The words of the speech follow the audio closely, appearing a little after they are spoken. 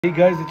Hey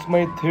guys, it's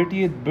my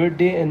 30th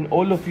birthday and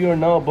all of you are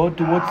now about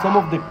to watch some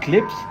of the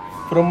clips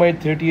from my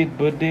 30th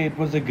birthday. It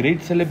was a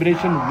great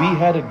celebration. We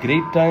had a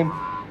great time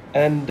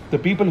and the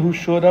people who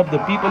showed up, the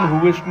people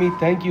who wished me,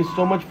 thank you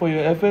so much for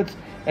your efforts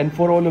and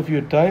for all of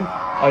your time.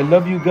 I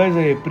love you guys.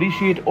 I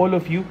appreciate all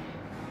of you.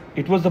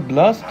 It was a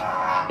blast.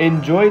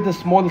 Enjoy the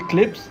small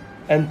clips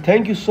and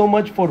thank you so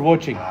much for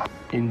watching.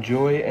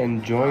 Enjoy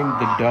and join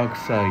the dark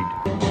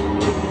side.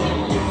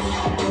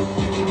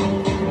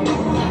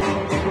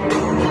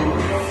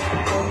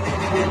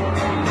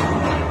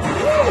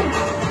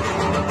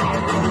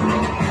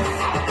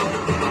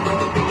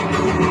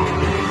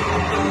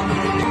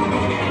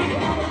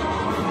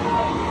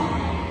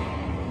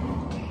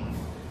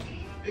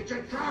 It's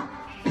a trap!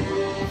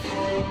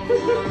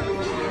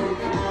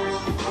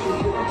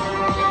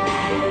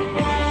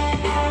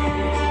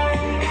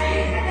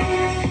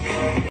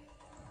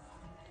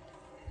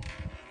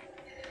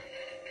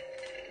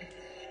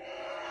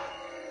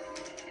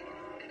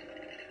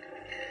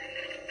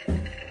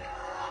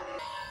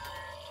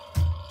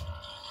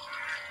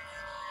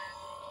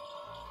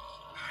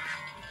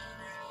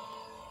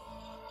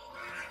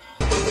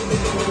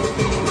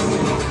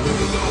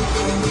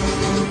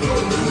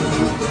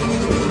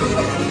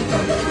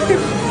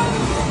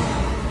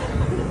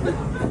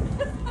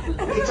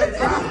 It's a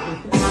trap!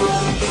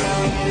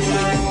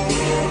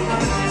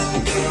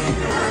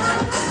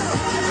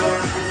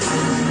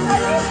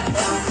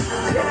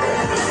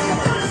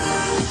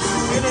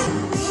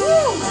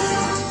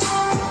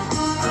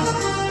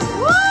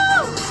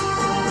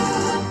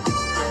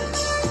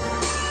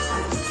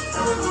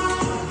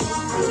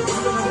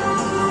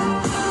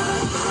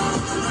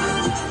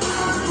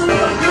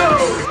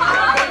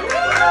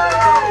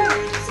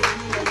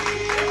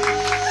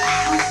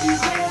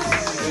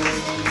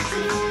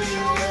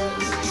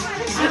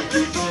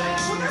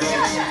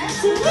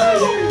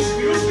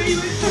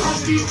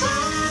 Happy birthday.